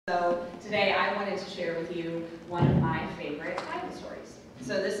So today I wanted to share with you one of my favorite Bible stories.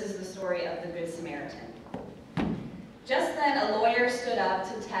 So this is the story of the Good Samaritan. Just then a lawyer stood up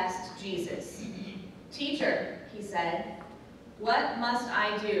to test Jesus. "Teacher," he said, "what must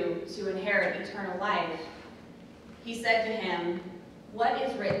I do to inherit eternal life?" He said to him, "What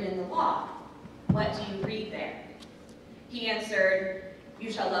is written in the law? What do you read there?" He answered,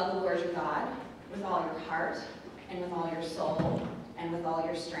 "You shall love the Lord your God with all your heart, and with all your soul, and with all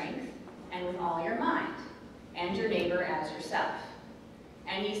your strength, and with all your mind, and your neighbor as yourself."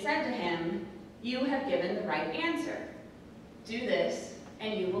 And he said to him, "You have given the right answer. Do this,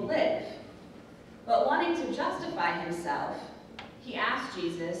 and you will live." But wanting to justify himself, he asked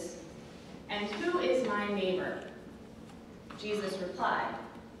Jesus, "And who is my neighbor?" Jesus replied,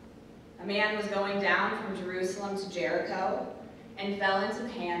 "A man was going down from Jerusalem to Jericho and fell into the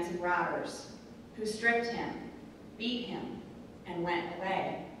hands of robbers, who stripped him, beat him, and went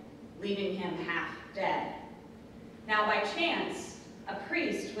away, leaving him half dead. Now by chance, a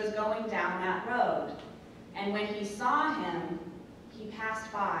priest was going down that road, and when he saw him, he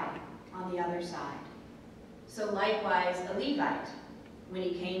passed by on the other side. So likewise a Levite, when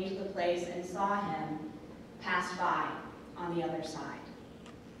he came to the place and saw him, passed by on the other side.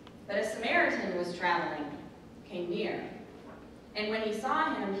 But a Samaritan was traveling, came near, and when he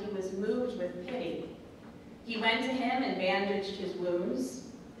saw him, he was moved with pity. He went to him and bandaged his wounds,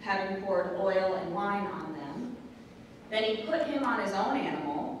 having poured oil and wine on them. Then he put him on his own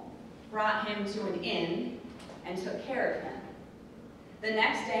animal, brought him to an inn, and took care of him. The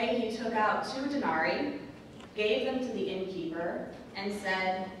next day he took out 2 denarii, gave them to the innkeeper, and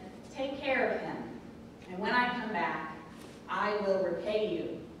said, 'Take care of him, and when I come back, I will repay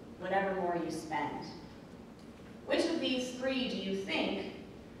you whatever more you spend.' Which of these 3 do you think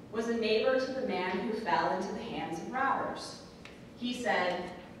was a neighbor to the man who fell into the hands of robbers?" He said,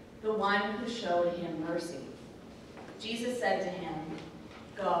 "The one who showed him mercy." Jesus said to him,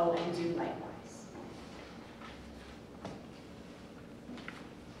 "Go and do likewise."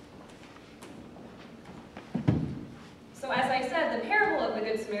 So as I said, the parable of the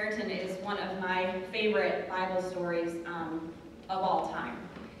Good Samaritan is one of my favorite Bible stories of all time.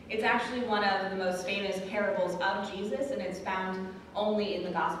 It's actually one of the most famous parables of Jesus, and it's found only in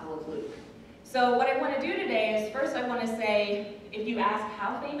the Gospel of Luke. So what I want to do today is, first I want to say, if you ask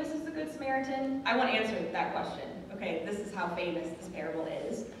how famous is the Good Samaritan, I want to answer that question. Okay, this is how famous this parable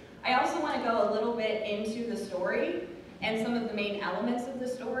is. I also want to go a little bit into the story and some of the main elements of the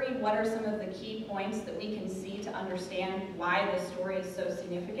story. What are some of the key points that we can see to understand why this story is so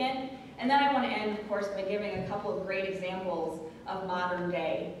significant? And then I want to end, of course, by giving a couple of great examples of modern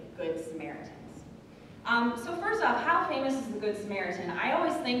day Good Samaritans. So first off, how famous is the Good Samaritan? I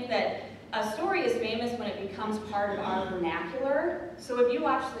always think that a story is famous when it becomes part of our vernacular. So if you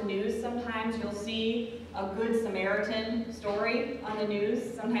watch the news, sometimes you'll see a Good Samaritan story on the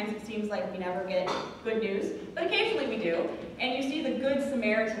news. Sometimes it seems like we never get good news, but occasionally we do. And you see the Good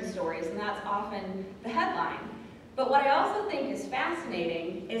Samaritan stories, and that's often the headline. But what I also think is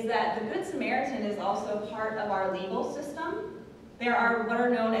fascinating is that the Good Samaritan is also part of our legal system. There are what are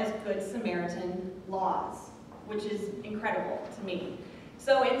known as Good Samaritan laws, which is incredible to me.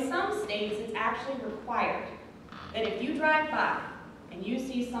 So in some states, it's actually required that if you drive by and you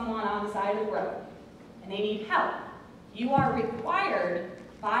see someone on the side of the road and they need help, you are required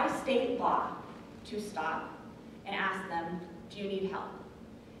by state law to stop and ask them, "Do you need help?"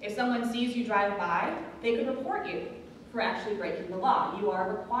 If someone sees you drive by, they could report you for actually breaking the law. You are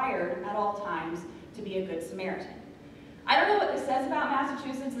required at all times to be a Good Samaritan. I don't know what this says about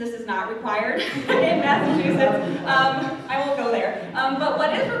Massachusetts. This is not required in Massachusetts. I won't go there. But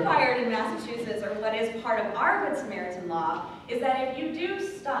what is required in Massachusetts, or what is part of our Good Samaritan law, is that if you do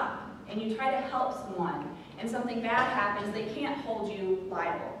stop and you try to help someone and something bad happens, they can't hold you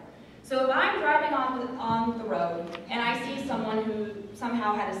liable. So if I'm driving on the road and I see someone who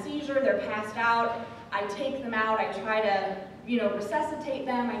somehow had a seizure, they're passed out, I take them out, I try to resuscitate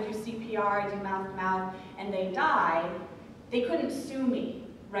them, I do CPR, I do mouth-to-mouth, and they die, they couldn't sue me,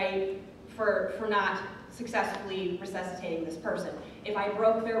 right, for not successfully resuscitating this person. If I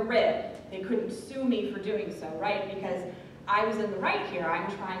broke their rib, they couldn't sue me for doing so, right, because I was in the right here.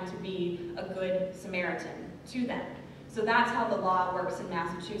 I'm trying to be a Good Samaritan to them. So that's how the law works in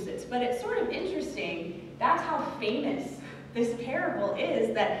Massachusetts. But it's sort of interesting, that's how famous this parable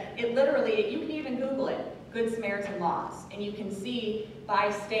is, that it literally, you can even Google it, Good Samaritan laws, and you can see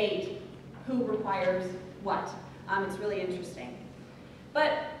by state who requires what. It's really interesting.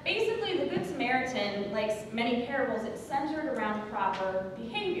 But basically, the Good Samaritan, like many parables, it's centered around proper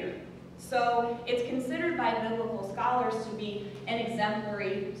behavior. So it's considered by biblical scholars to be an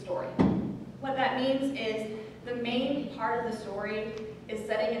exemplary story. What that means is the main part of the story is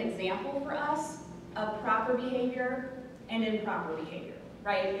setting an example for us of proper behavior and improper behavior,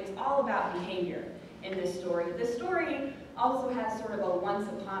 right? It's all about behavior in this story. This story also has sort of a once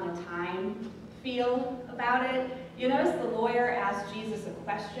upon a time feel about it. You notice the lawyer asks Jesus a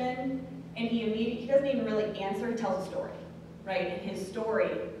question, and he doesn't even really answer, he tells a story, right? And his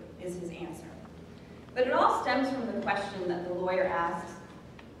story is his answer. But it all stems from the question that the lawyer asks,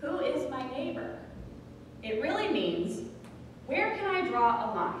 who is my neighbor? It really means, where can I draw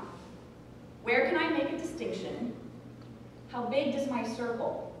a line? Where can I make a distinction? How big does my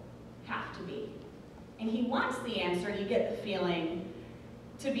circle have to be? And he wants the answer, you get the feeling,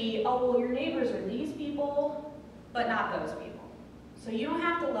 to be, oh, well, your neighbors are these people, but not those people. So you don't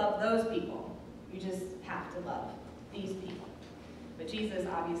have to love those people, you just have to love these people. But Jesus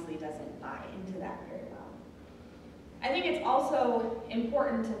obviously doesn't buy into that very well. I think it's also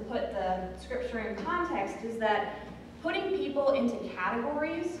important to put the scripture in context is that putting people into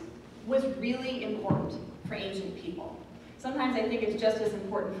categories was really important for ancient people. Sometimes I think it's just as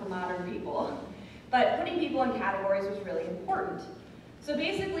important for modern people. But putting people in categories was really important. So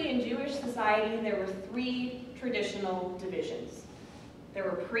basically in Jewish society, there were three traditional divisions. There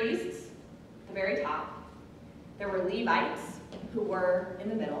were priests at the very top, there were Levites, who were in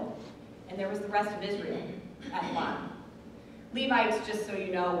the middle, and there was the rest of Israel at the bottom. Levites, just so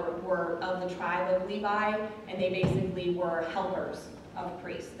you know, were of the tribe of Levi, and they basically were helpers of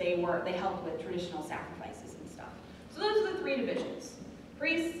priests. They helped with traditional sacrifices and stuff. So those are the three divisions: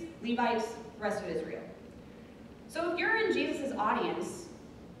 priests, Levites, rest of Israel. So if you're in Jesus' audience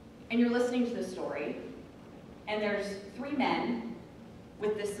and you're listening to the story, and there's three men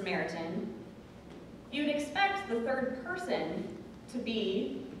with this Samaritan, you'd expect the third person to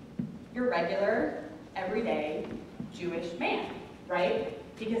be your regular, everyday Jewish man, right?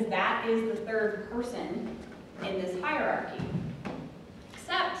 Because that is the third person in this hierarchy.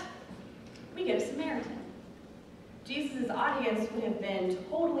 Except, we get a Samaritan. Jesus' audience would have been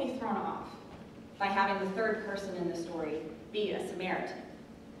totally thrown off by having the third person in the story be a Samaritan.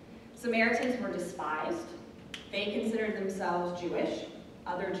 Samaritans were despised. They considered themselves Jewish.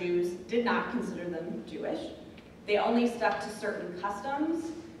 Other Jews did not consider them Jewish. They only stuck to certain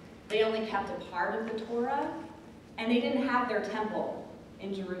customs. They only kept a part of the Torah. And they didn't have their temple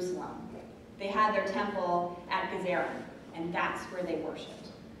in Jerusalem. They had their temple at Gezerim, and that's where they worshiped.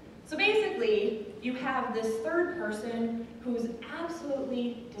 So basically, you have this third person who's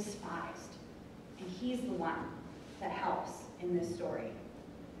absolutely despised, and he's the one that helps in this story.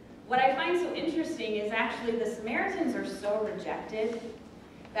 What I find so interesting is actually the Samaritans are so rejected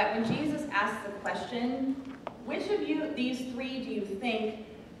that when Jesus asks the question, which of these three do you think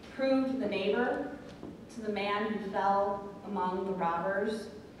proved the neighbor to the man who fell among the robbers?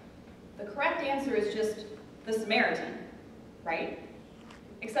 The correct answer is just the Samaritan, right?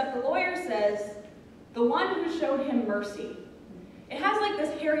 Except the lawyer says, the one who showed him mercy. It has like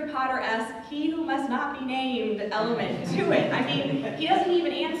this Harry Potter-esque, he who must not be named element to it. I mean, he doesn't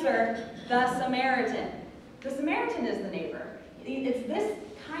even answer the Samaritan. The Samaritan is the neighbor. It's this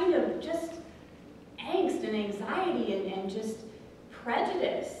kind of just angst and anxiety and just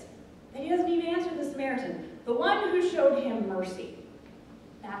prejudice that he doesn't even answer the Samaritan. The one who showed him mercy.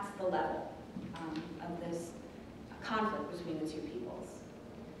 That's the level of this conflict between the two peoples.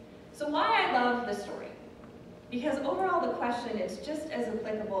 So why I love this story? Because overall the question is just as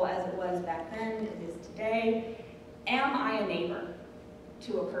applicable as it was back then, it is today. Am I a neighbor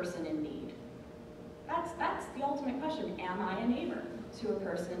to a person in need? That's the ultimate question. Am I a neighbor to a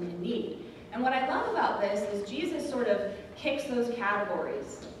person in need? And what I love about this is Jesus sort of kicks those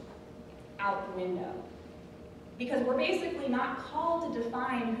categories out the window. Because we're basically not called to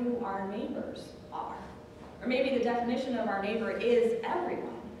define who our neighbors are. Or maybe the definition of our neighbor is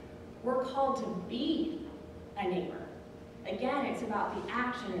everyone. We're called to be a neighbor. Again, it's about the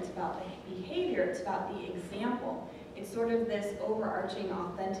action, it's about the behavior, it's about the example. It's sort of this overarching,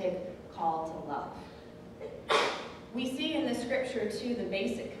 authentic call to love. We see in the scripture, too, the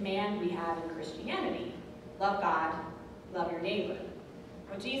basic command we have in Christianity. Love God, love your neighbor.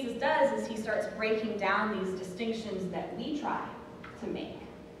 What Jesus does is he starts breaking down these distinctions that we try to make.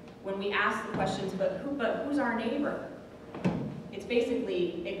 When we ask the questions, but who's our neighbor? It's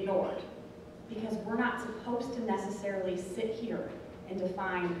basically ignored. Because we're not supposed to necessarily sit here and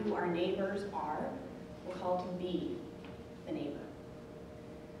define who our neighbors are. We're called to be the neighbor.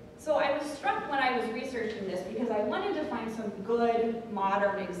 So I was struck when I was researching this because I wanted to find some good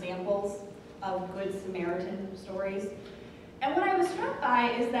modern examples of good Samaritan stories. And what I was struck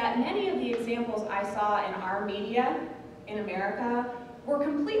by is that many of the examples I saw in our media in America were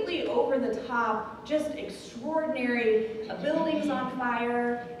completely over the top, just extraordinary, a building's on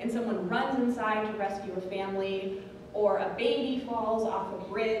fire and someone runs inside to rescue a family, or a baby falls off a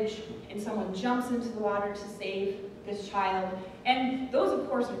bridge and someone jumps into the water to save this child. And those, of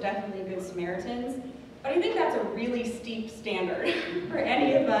course, are definitely Good Samaritans, but I think that's a really steep standard for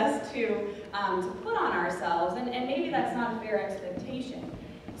any of us to put on ourselves, and maybe that's not a fair expectation.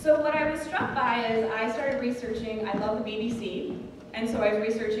 So what I was struck by is I started researching, I love the BBC, and so I was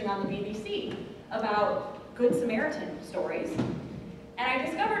researching on the BBC about Good Samaritan stories, and I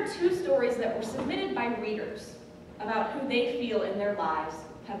discovered 2 stories that were submitted by readers about who they feel in their lives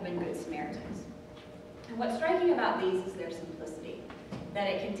have been Good Samaritans. And what's striking about these is their simplicity, that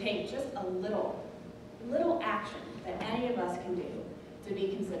it can take just a little action that any of us can do to be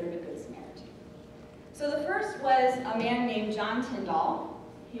considered a Good Samaritan. So the first was a man named John Tyndall.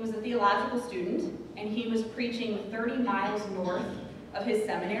 He was a theological student, and he was preaching 30 miles north of his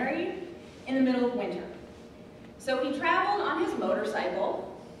seminary in the middle of winter. So he traveled on his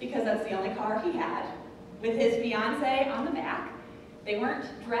motorcycle, because that's the only car he had, with his fiancée on the back. They weren't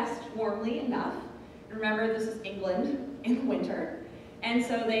dressed warmly enough. Remember, this is England in the winter, and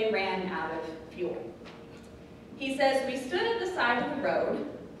so they ran out of fuel. He says, "We stood at the side of the road,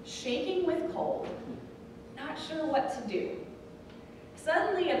 shaking with cold, not sure what to do.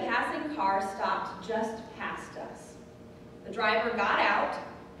 Suddenly, a passing car stopped just past us. The driver got out,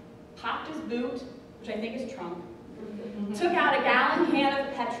 popped his boot, which I think is trunk, took out a gallon can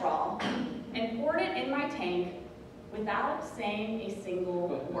of petrol, and poured it in my tank without saying a single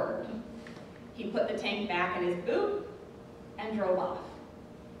word. He put the tank back in his boot and drove off."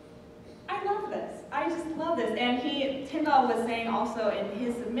 I love this. I just love this. And Tyndall was saying also in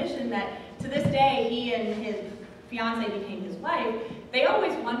his submission that to this day, he and his fiancée became his wife. They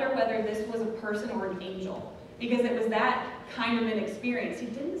always wonder whether this was a person or an angel, because it was that kind of an experience. He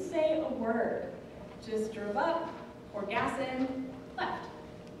didn't say a word, just drove up, poured gas in, left.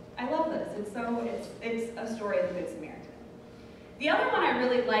 I love this. It's a story of a Good Samaritan. The other one I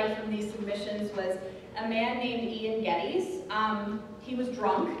really liked from these submissions was a man named Ian Geddes. He was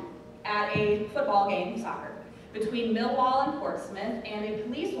drunk at a football game, soccer, between Millwall and Portsmouth, and a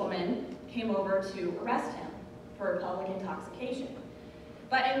policewoman came over to arrest him for public intoxication.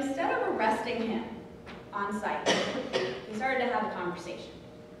 But instead of arresting him on site, they started to have a conversation.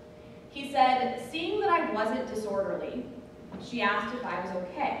 He said, "Seeing that I wasn't disorderly, she asked if I was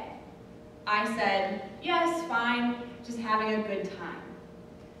okay. I said, 'Yes, fine, just having a good time.'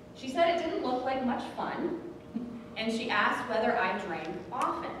 She said it didn't look like much fun, and she asked whether I drank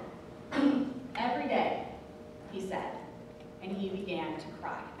often. 'Every day,' he said, and he began to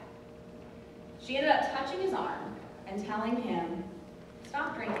cry. She ended up touching his arm and telling him,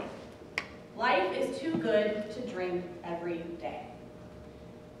 'Stop drinking. Life is too good to drink every day.'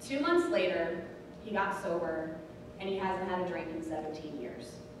 2 months later, he got sober, and he hasn't had a drink in 17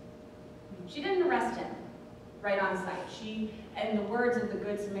 years. She didn't arrest him right on site. She, in the words of the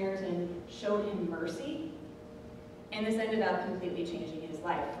Good Samaritan, showed him mercy, and this ended up completely changing his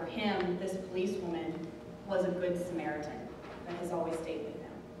life. For him, this policewoman was a Good Samaritan that has always stayed with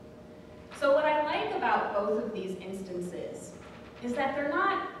him. So what I like about both of these instances is that they're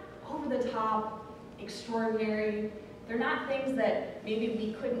not over the top, extraordinary. They're not things that maybe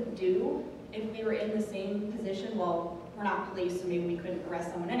we couldn't do if we were in the same position. Well, we're not police, so maybe we couldn't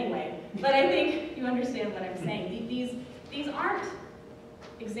arrest someone anyway. But I think you understand what I'm saying. These aren't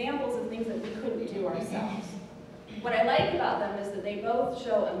examples of things that we couldn't do ourselves. What I like about them is that they both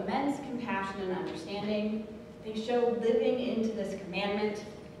show immense compassion and understanding. They show living into this commandment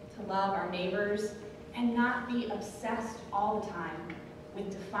to love our neighbors and not be obsessed all the time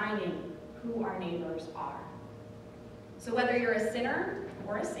with defining who our neighbors are. So whether you're a sinner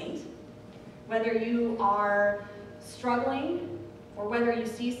or a saint, whether you are struggling or whether you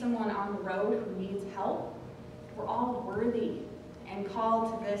see someone on the road who needs help, we're all worthy and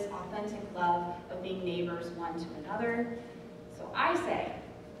called to this authentic love of being neighbors one to another. So I say,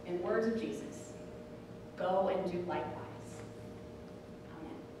 in the words of Jesus, go and do likewise.